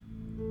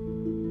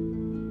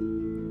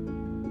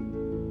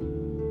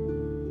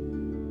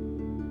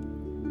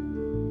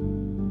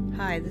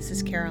Hi, this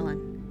is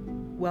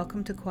Carolyn.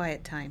 Welcome to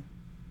Quiet Time.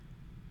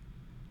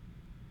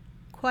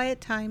 Quiet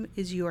Time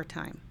is your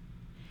time,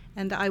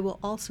 and I will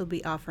also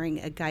be offering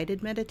a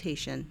guided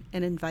meditation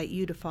and invite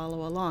you to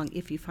follow along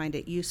if you find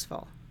it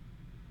useful.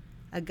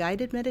 A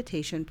guided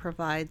meditation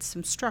provides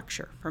some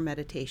structure for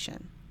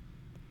meditation.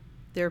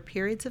 There are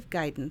periods of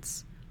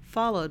guidance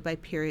followed by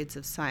periods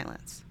of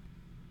silence.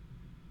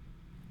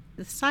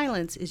 The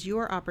silence is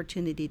your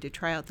opportunity to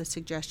try out the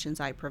suggestions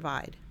I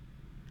provide.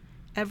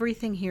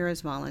 Everything here is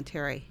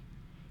voluntary,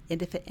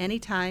 and if at any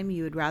time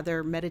you would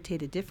rather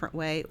meditate a different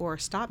way or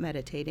stop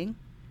meditating,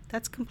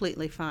 that's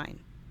completely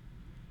fine.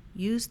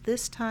 Use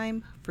this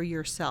time for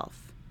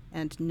yourself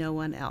and no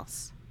one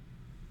else.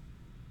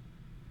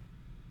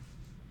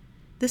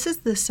 This is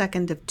the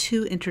second of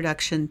 2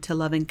 Introduction to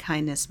Loving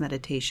Kindness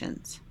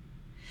meditations.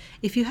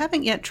 If you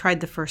haven't yet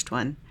tried the first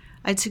one,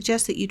 I'd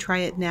suggest that you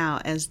try it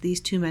now, as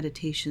these 2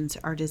 meditations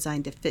are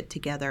designed to fit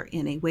together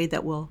in a way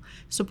that will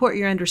support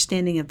your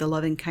understanding of the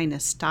loving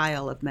kindness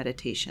style of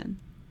meditation.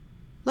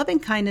 Loving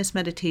kindness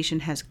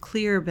meditation has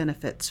clear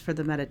benefits for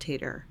the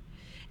meditator,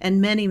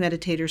 and many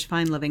meditators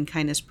find loving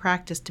kindness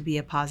practice to be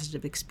a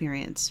positive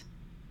experience.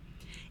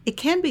 It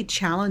can be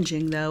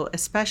challenging, though,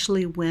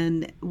 especially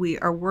when we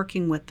are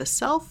working with the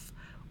self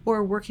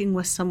or working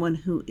with someone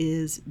who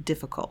is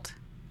difficult.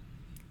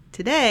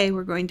 Today,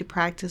 we're going to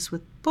practice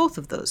with both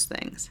of those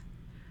things.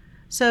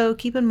 So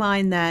keep in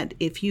mind that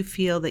if you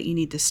feel that you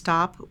need to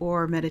stop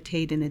or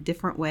meditate in a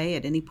different way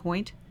at any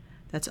point,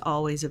 that's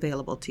always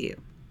available to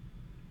you.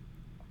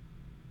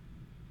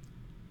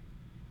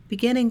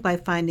 Beginning by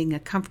finding a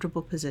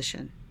comfortable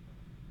position,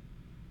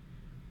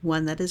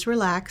 one that is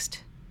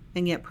relaxed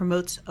and yet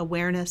promotes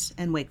awareness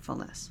and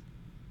wakefulness.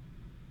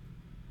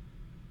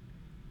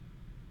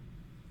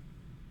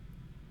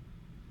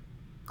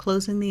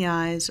 Closing the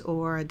eyes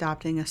or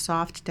adopting a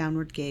soft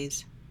downward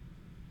gaze,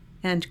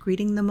 and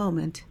greeting the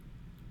moment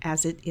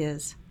as it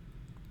is.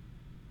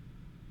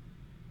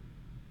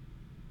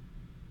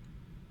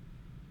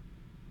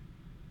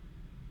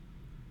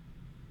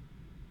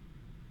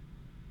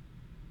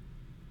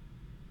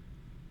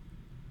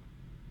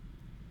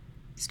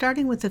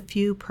 Starting with a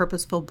few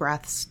purposeful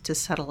breaths to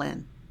settle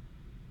in.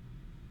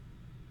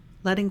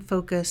 Letting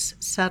focus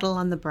settle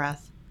on the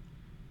breath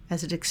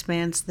as it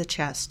expands the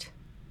chest.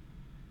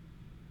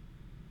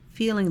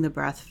 Feeling the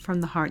breath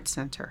from the heart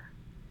center.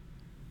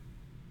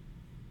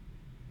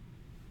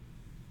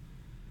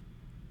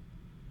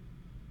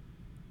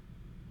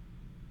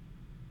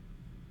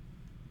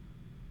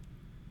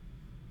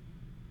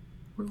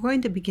 We're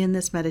going to begin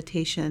this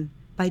meditation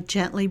by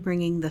gently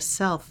bringing the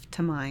self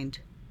to mind.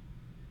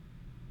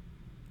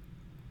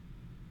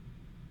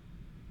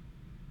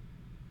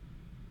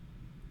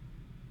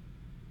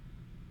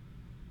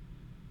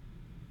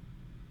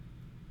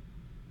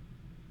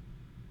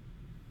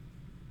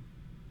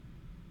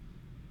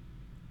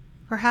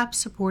 Perhaps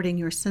supporting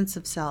your sense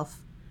of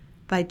self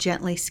by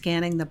gently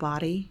scanning the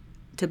body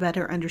to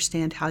better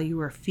understand how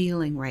you are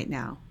feeling right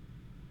now.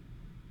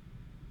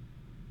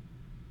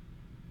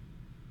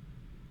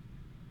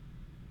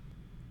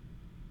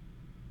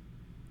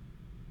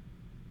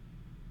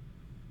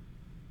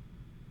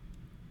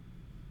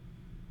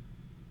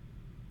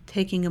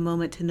 Taking a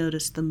moment to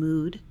notice the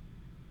mood,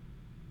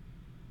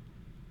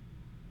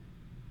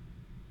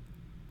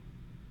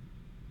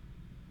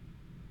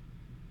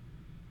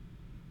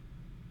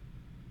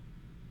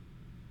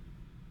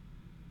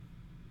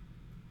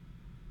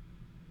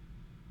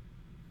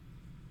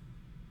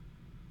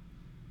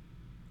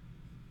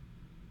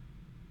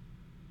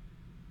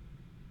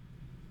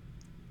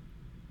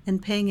 and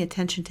paying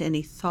attention to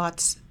any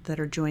thoughts that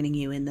are joining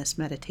you in this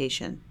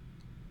meditation.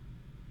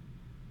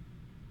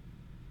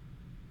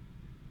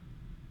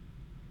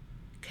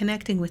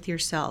 Connecting with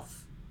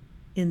yourself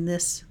in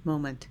this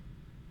moment.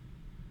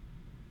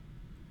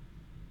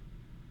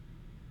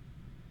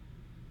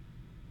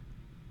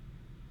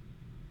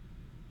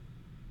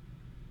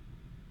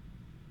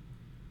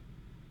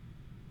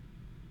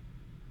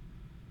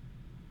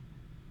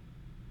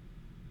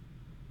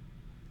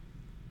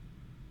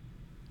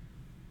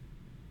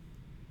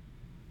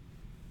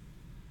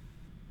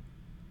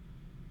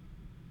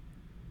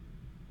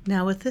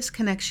 Now, with this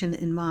connection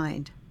in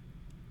mind,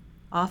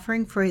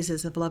 offering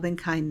phrases of loving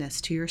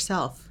kindness to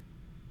yourself.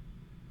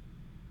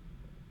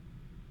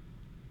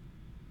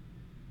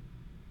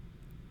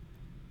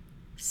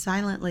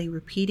 Silently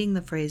repeating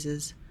the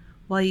phrases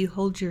while you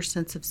hold your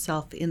sense of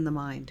self in the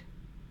mind.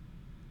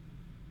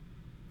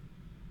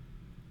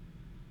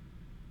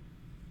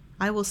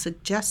 I will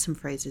suggest some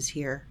phrases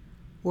here,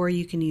 or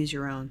you can use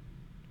your own.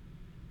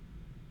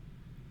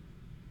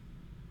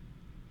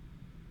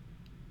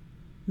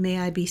 May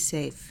I be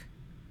safe.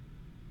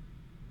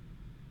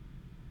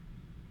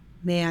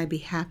 May I be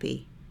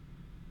happy.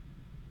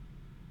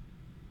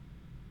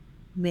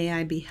 May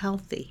I be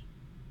healthy.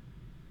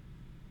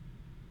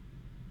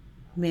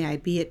 May I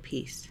be at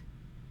peace.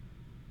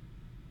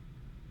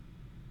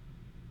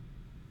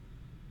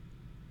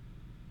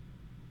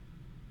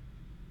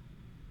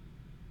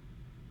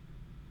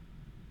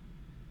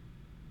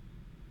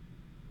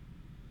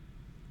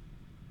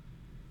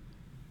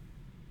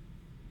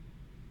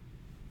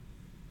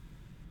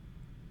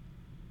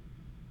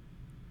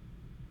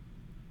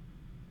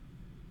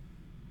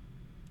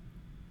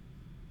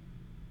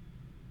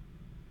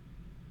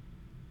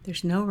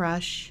 There's no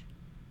rush.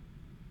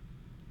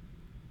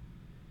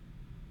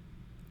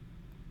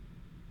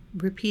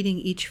 Repeating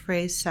each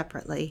phrase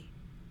separately,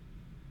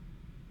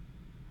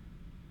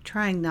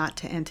 trying not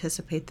to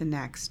anticipate the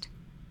next.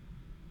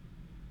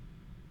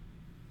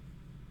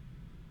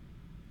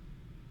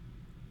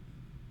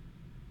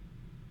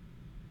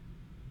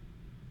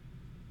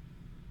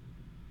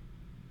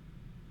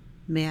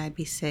 May I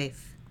be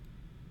safe.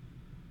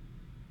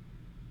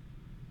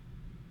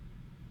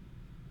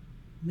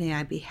 May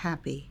I be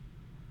happy.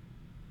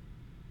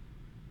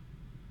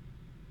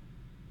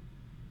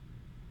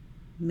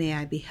 May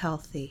I be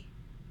healthy.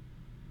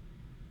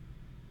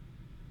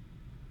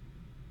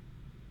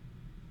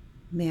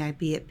 May I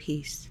be at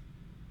peace.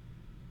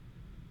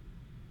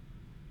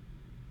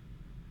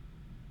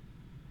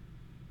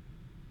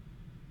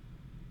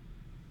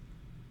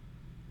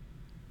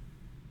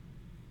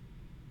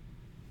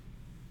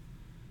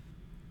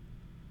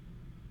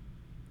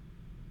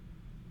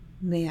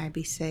 May I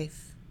be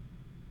safe.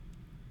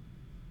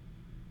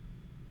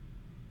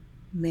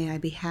 May I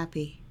be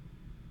happy.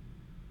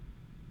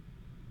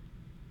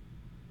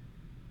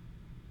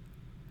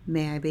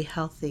 May I be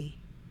healthy.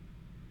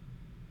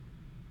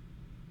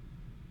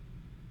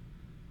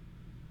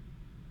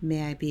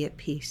 May I be at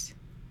peace.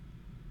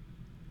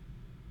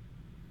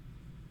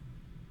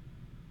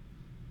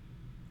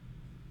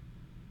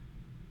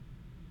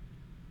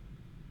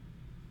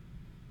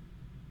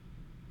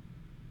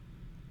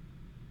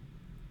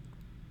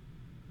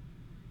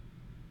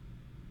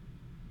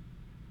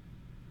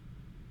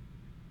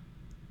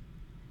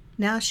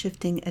 Now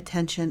shifting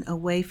attention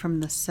away from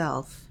the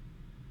self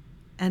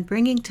and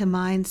bringing to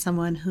mind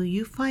someone who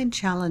you find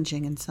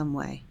challenging in some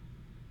way.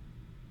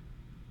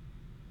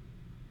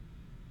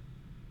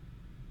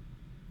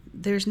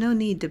 There's no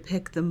need to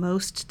pick the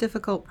most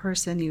difficult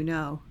person you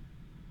know,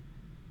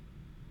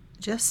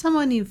 just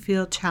someone you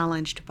feel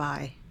challenged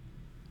by.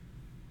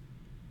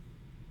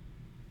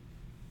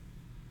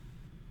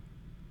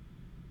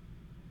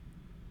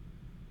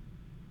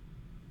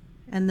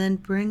 And then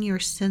bring your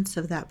sense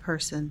of that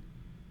person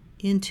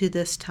into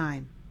this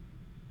time.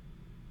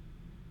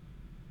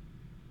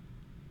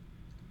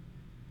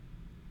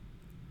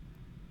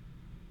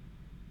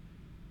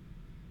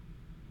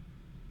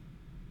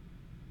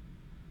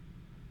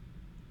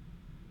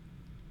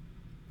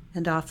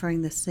 And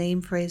offering the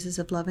same phrases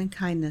of loving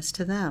kindness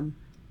to them.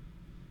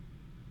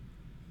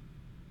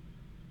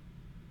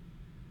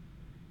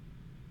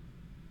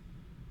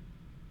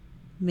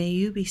 May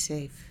you be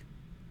safe.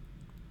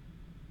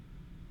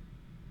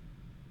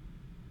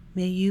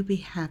 May you be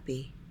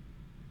happy.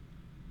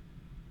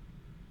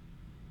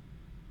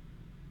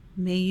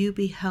 May you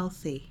be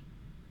healthy.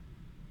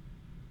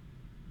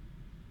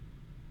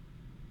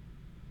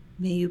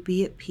 May you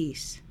be at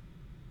peace.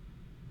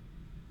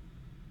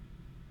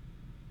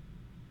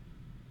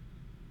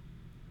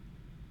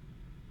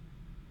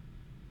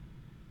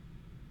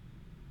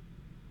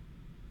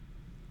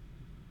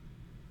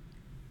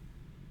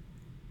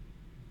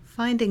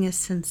 Finding a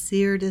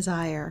sincere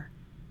desire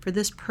for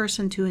this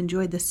person to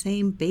enjoy the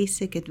same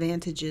basic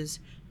advantages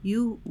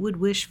you would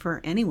wish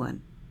for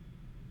anyone.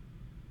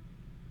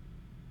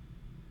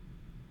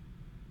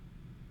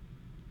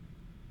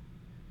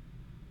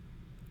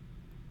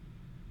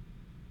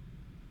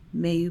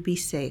 May you be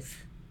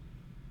safe.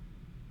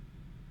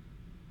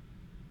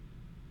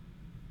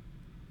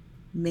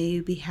 May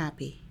you be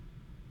happy.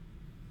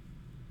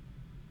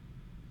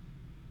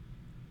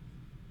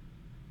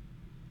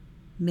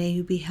 May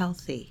you be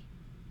healthy.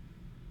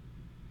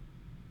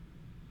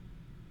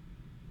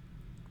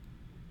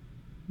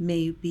 May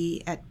you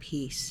be at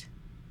peace.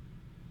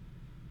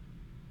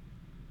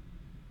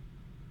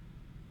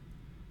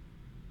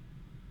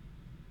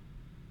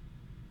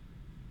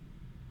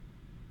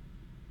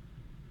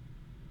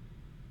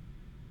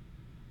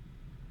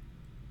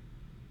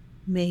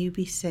 May you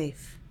be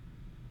safe.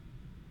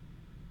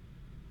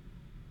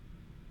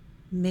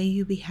 May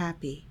you be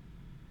happy.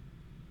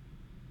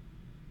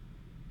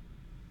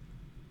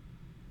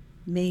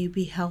 May you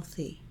be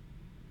healthy.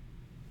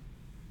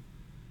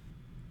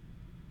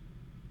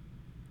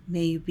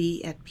 May you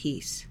be at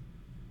peace.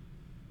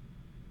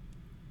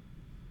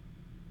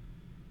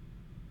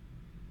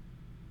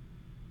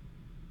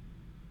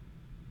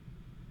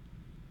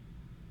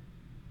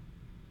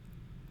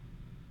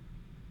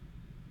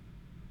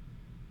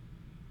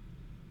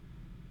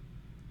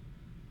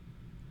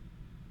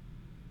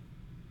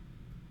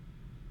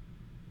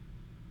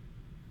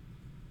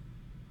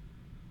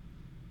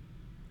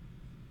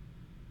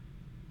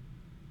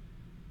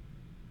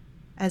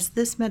 As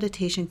this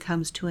meditation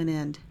comes to an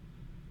end,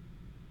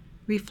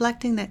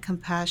 reflecting that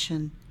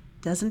compassion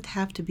doesn't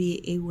have to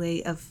be a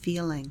way of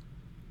feeling.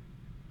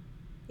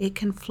 It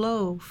can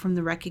flow from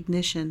the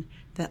recognition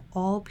that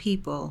all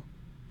people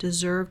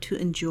deserve to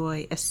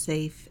enjoy a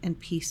safe and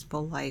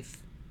peaceful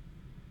life.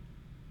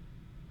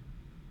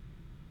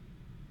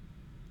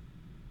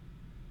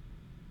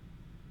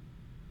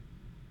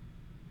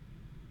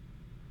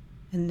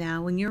 And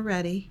now when you're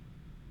ready,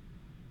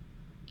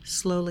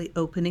 slowly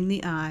opening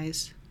the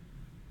eyes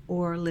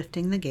or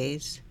lifting the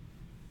gaze,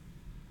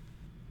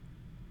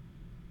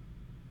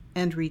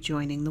 and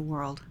rejoining the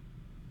world.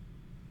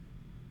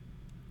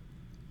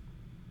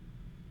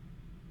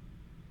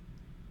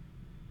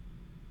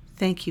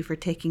 Thank you for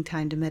taking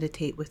time to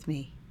meditate with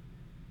me.